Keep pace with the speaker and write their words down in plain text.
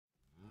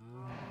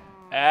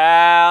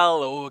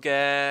Hello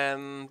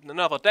again,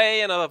 another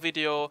day, another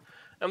video,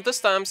 and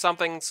this time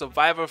something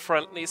survival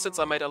friendly since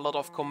I made a lot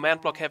of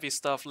command block heavy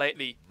stuff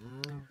lately.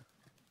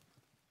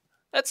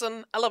 It's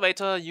an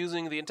elevator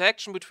using the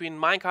interaction between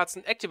minecarts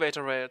and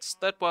activator rails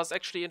that was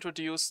actually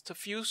introduced a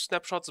few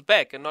snapshots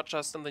back and not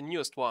just in the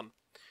newest one.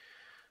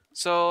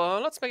 So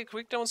let's make a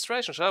quick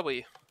demonstration, shall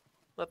we?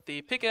 Let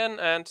the pig in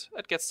and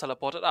it gets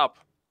teleported up.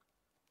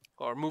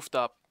 Or moved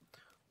up.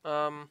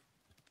 Oh,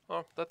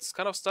 that's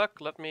kind of stuck.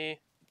 Let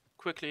me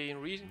quickly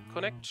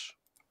reconnect.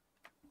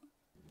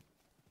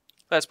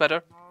 That's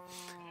better.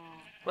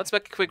 Let's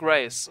make a quick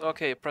race.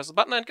 Okay, press the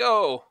button and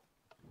go!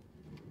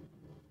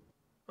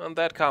 And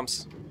that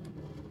comes.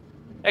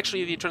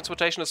 Actually, the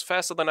transportation is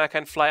faster than I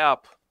can fly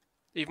up.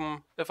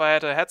 Even if I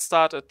had a head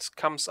start, it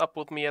comes up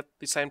with me at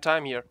the same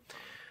time here.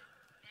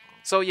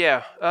 So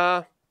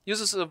yeah,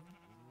 uses an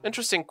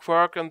interesting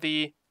quirk in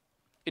the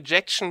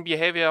ejection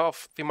behavior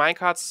of the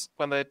minecarts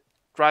when they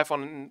drive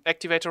on an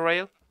activator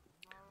rail.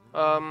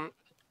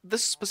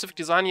 This specific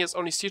design here is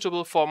only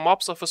suitable for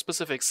mobs of a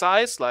specific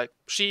size, like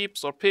sheep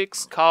or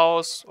pigs,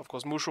 cows, of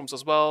course mushrooms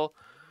as well,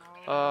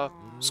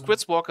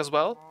 squids walk as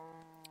well.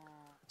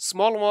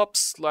 Smaller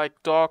mobs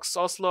like dogs,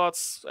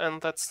 ocelots,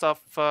 and that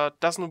stuff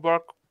doesn't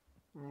work.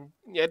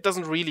 Yeah, it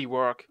doesn't really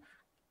work.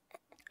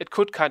 It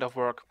could kind of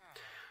work.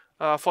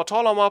 For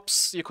taller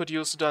mobs, you could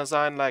use a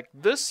design like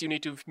this. You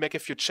need to make a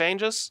few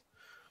changes.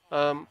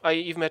 I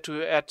even had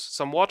to add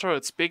some water,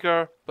 it's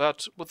bigger,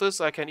 but with this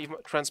I can even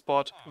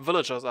transport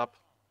villagers up.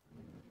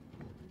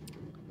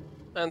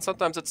 And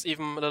sometimes it's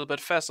even a little bit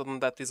faster than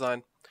that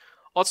design.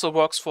 Also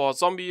works for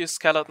zombies,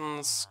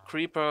 skeletons,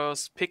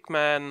 creepers,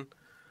 pigmen.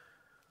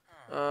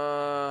 Did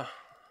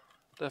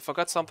I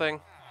forgot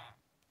something?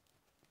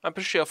 I'm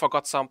pretty sure I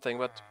forgot something,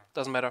 but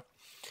doesn't matter.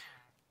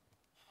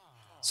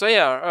 So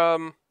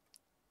yeah,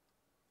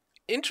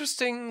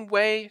 interesting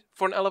way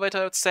for an elevator,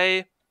 I would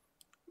say.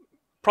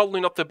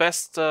 Probably not the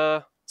best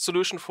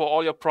solution for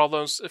all your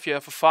problems. If you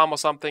have a farm or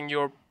something,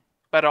 you're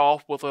better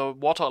off with a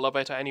water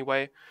elevator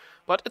anyway.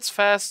 But it's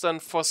fast, and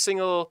for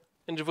single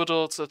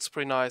individuals, it's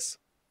pretty nice.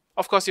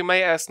 Of course, you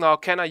may ask now,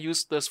 can I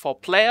use this for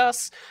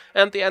players?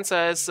 And the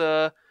answer is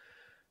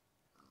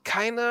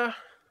kinda.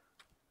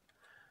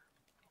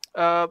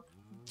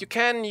 You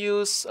can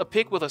use a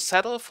pig with a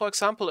saddle, for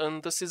example,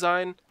 in this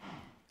design,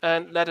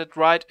 and let it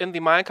ride in the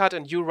minecart,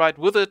 and you ride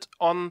with it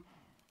on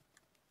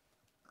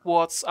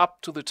towards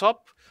up to the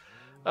top.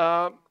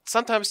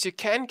 Sometimes you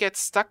can get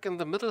stuck in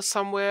the middle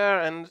somewhere,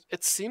 and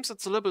it seems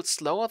it's a little bit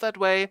slower that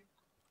way.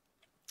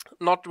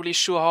 Not really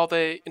sure how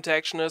the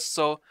interaction is,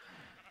 so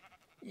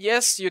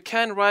yes, you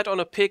can ride on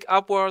a pig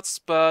upwards,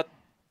 but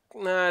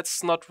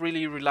it's not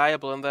really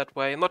reliable in that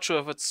way. I'm not sure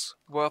if it's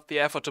worth the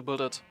effort to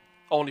build it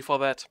only for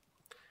that.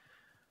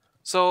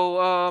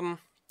 So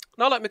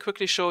now let me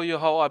quickly show you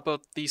how I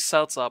built these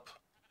cells up.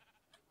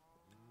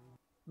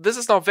 This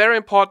is now very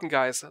important,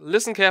 guys.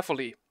 Listen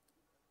carefully.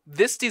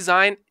 This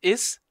design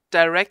is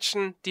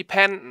direction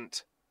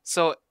dependent.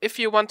 So if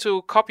you want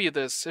to copy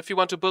this, if you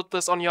want to build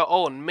this on your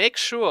own, make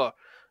sure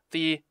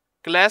the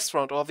glass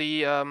front or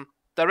the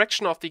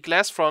direction of the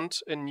glass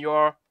front in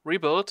your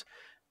rebuild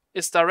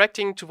is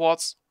directing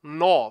towards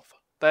north.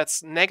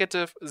 That's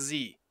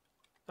 -Z.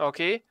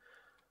 Okay?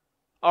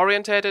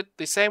 Orientate it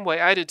the same way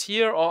I did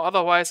here, or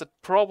otherwise it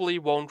probably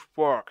won't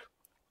work.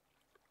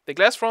 The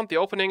glass front, the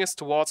opening is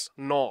towards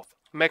north.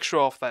 Make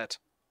sure of that.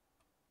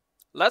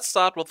 Let's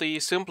start with the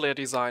simpler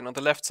design on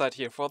the left side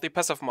here for the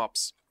passive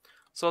mobs.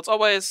 So it's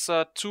always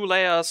two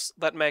layers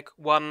that make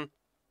one,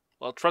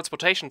 well,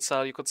 transportation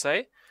cell, you could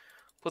say.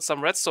 Put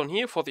some redstone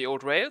here for the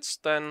old rails.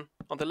 Then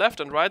on the left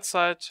and right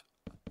side,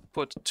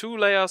 put two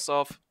layers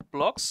of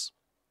blocks.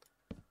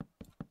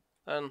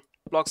 And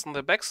blocks on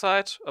the back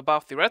side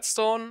above the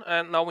redstone.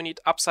 And now we need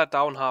upside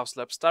down half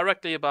slabs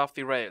directly above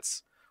the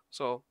rails.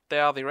 So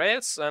there are the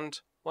rails, and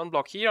one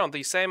block here on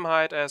the same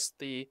height as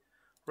the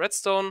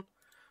redstone.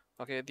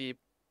 Okay, the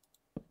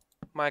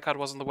minecart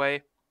was in the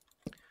way.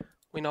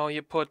 We now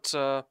here put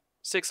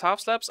 6 half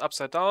slabs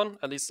upside down,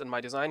 at least in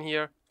my design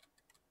here.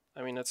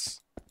 I mean,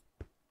 it's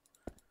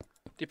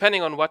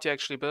depending on what you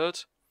actually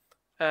build.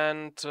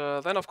 And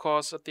then, of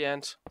course, at the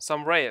end,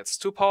 some rails.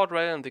 2 powered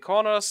rail in the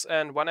corners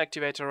and 1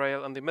 activator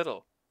rail in the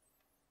middle.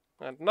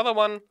 And another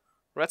one,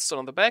 redstone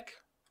on the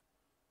back.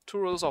 2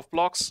 rows of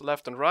blocks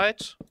left and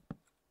right.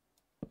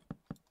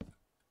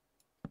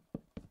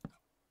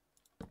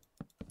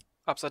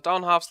 Upside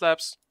down half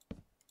slabs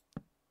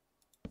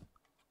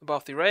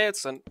above the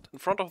rails and in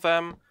front of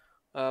them.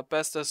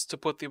 Best is to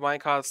put the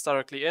minecarts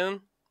directly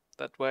in.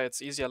 That way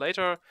it's easier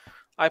later.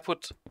 I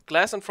put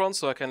glass in front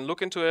so I can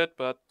look into it,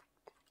 but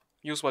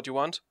use what you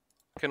want.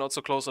 You can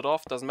also close it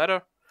off, doesn't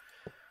matter.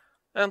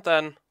 And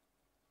then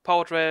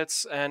powered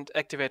rails and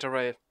activator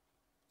rail.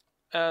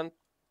 And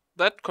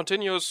that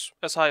continues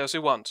as high as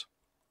you want.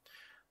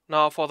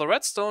 Now for the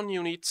redstone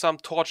you need some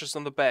torches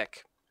in the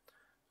back.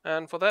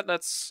 And for that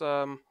let's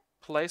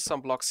place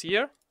some blocks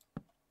here.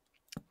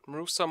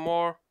 Remove some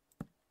more.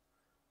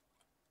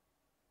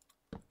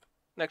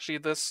 And actually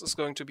this is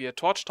going to be a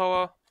torch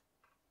tower.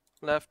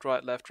 Left,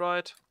 right, left,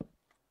 right.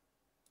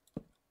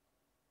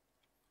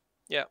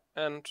 Yeah,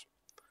 and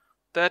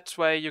that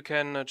way you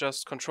can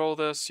just control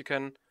this. You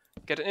can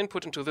get an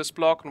input into this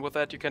block, and with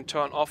that you can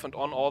turn off and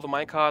on all the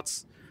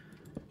minecarts.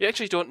 You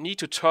actually don't need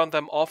to turn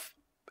them off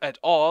at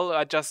all.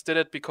 I just did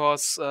it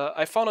because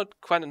I found it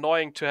quite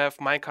annoying to have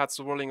minecarts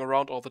rolling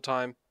around all the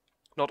time,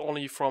 not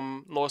only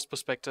from noise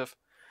perspective.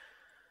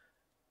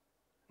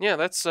 Yeah,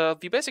 that's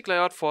the basic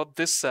layout for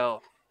this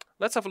cell.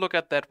 Let's have a look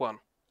at that one.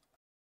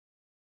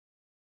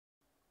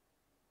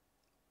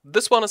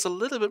 This one is a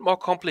little bit more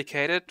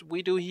complicated.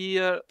 We do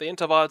here the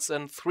intervals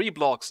in 3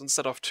 blocks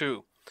instead of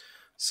 2.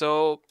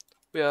 So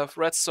we have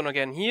redstone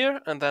again here,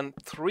 and then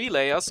 3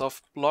 layers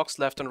of blocks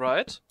left and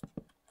right.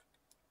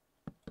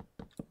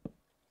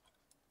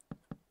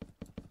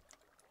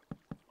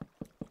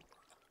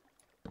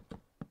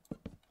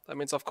 That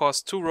means, of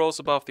course, 2 rows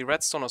above the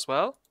redstone as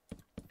well.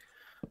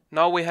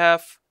 Now we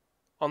have,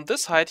 on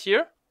this height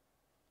here,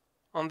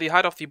 on the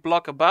height of the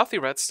block above the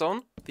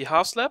redstone, the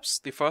half slabs,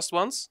 the first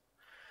ones.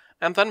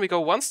 And then we go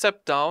 1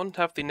 step down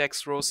to have the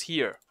next rows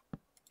here.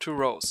 2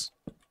 rows.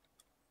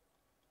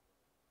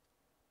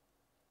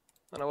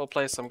 And I will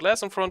place some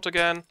glass in front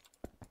again.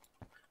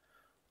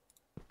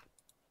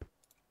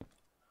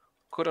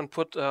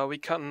 We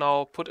can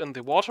now put in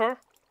the water.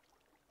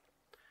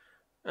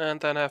 And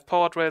then have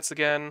powered rails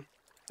again,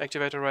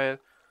 activator rail,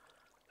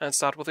 and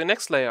start with the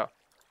next layer.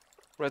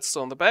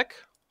 Redstone on the back.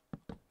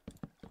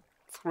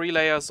 3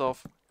 layers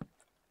of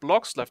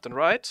blocks left and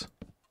right.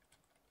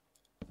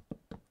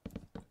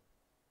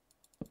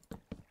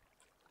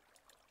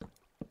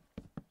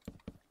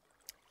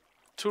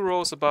 Two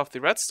rows above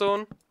the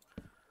redstone,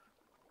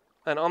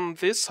 and on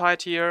this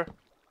height here,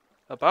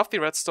 above the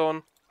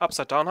redstone,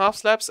 upside down half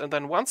slabs, and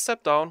then 1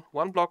 step down,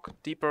 1 block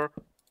deeper,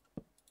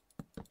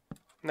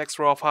 next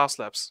row of half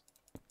slabs.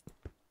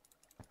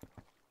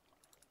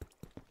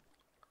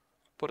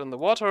 Put in the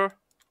water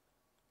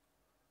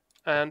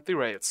and the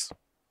rails.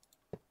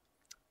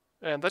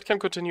 And that can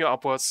continue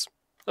upwards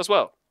as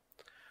well.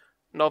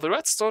 Now the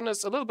redstone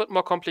is a little bit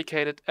more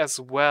complicated as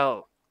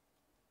well.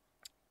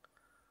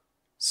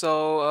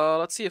 So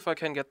let's see if I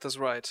can get this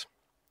right.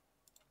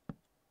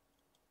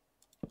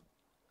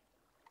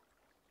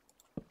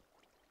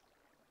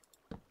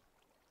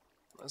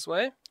 This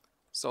way.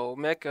 So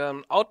make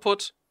an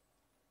output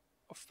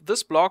of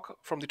this block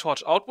from the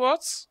torch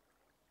outwards.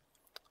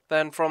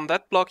 Then from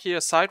that block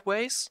here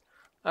sideways.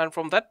 And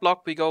from that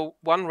block we go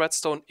 1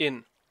 redstone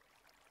in.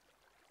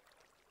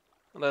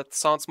 That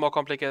sounds more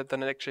complicated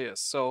than it actually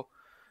is. So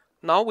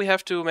now we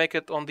have to make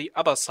it on the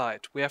other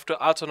side. We have to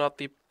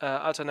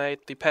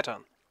alternate the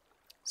pattern.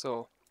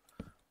 So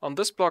on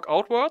this block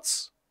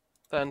outwards,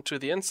 then to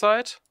the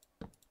inside,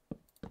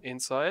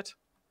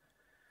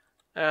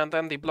 and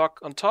then the block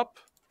on top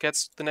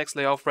gets the next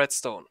layer of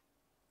redstone.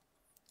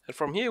 And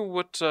from here we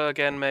would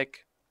again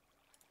make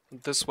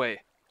this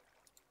way.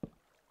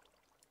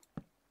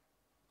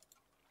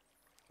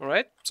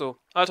 Alright, so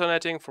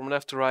alternating from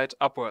left to right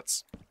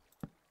upwards.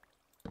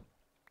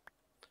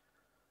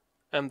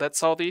 And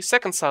that's how the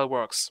second cell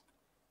works.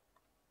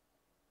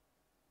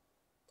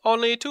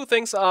 Only 2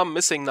 things are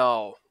missing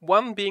now.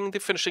 One being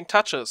the finishing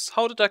touches.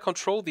 How did I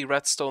control the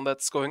redstone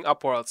that's going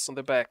upwards on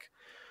the back?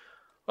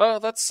 Well,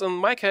 that's in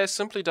my case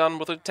simply done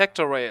with a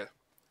detector rail.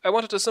 I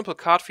wanted a simple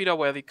card feeder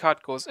where the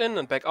card goes in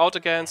and back out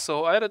again,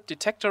 so I added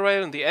detector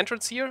rail in the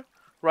entrance here,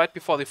 right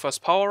before the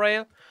first power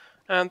rail,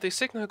 and the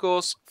signal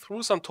goes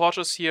through some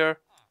torches here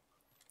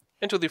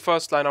into the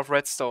first line of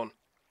redstone.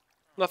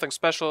 Nothing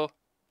special.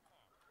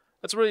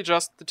 It's really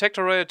just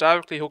detector rail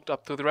directly hooked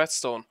up to the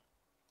redstone.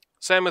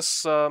 Same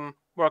as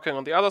working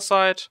on the other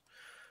side.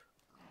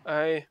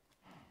 I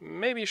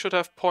maybe should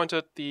have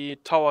pointed the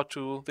tower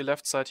to the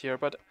left side here,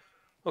 but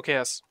who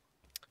cares?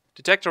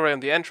 Detector rail in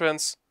the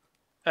entrance,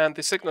 and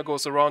the signal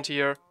goes around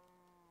here,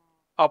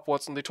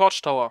 upwards on the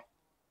torch tower.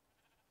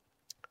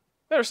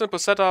 Very simple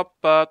setup,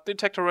 but the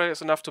detector rail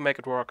is enough to make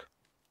it work.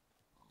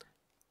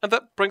 And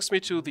that brings me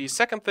to the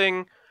second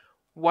thing.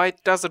 Why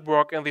does it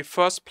work in the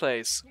first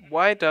place?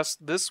 Why does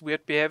this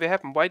weird behavior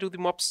happen? Why do the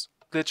mobs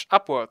glitch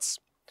upwards?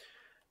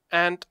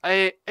 And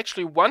I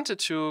actually wanted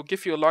to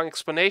give you a long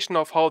explanation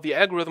of how the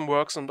algorithm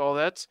works and all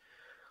that,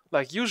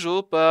 like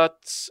usual,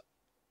 but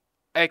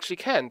I actually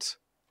can't.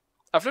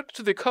 I've looked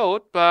into the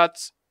code,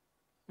 but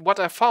what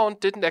I found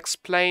didn't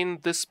explain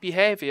this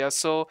behavior,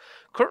 so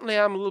currently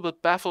I'm a little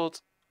bit baffled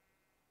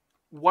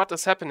what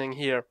is happening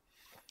here.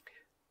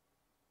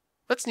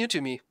 That's new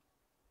to me.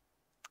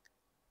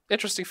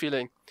 Interesting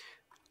feeling.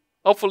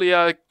 Hopefully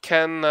I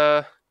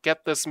can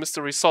get this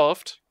mystery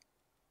solved.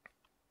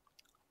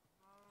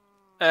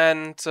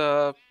 And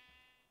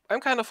I'm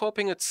kind of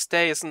hoping it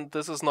stays and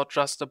this is not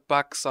just a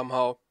bug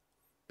somehow.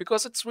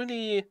 Because it's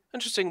really an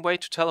interesting way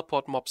to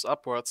teleport mobs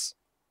upwards.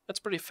 It's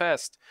pretty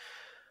fast.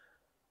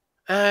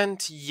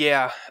 And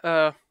yeah,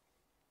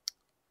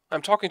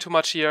 I'm talking too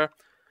much here.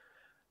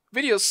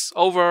 Video's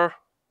over.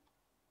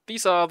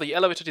 These are the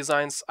elevator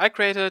designs I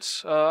created.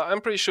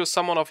 I'm pretty sure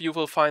someone of you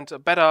will find a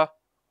better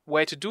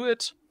way to do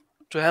it,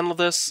 to handle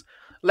this.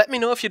 Let me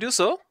know if you do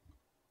so.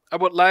 I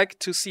would like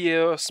to see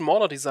a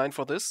smaller design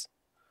for this.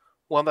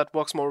 one that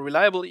works more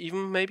reliable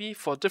even maybe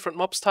for different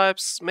mobs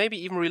types, maybe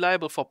even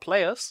reliable for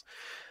players.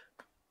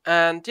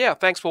 And yeah,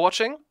 thanks for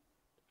watching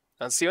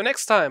and see you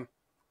next time.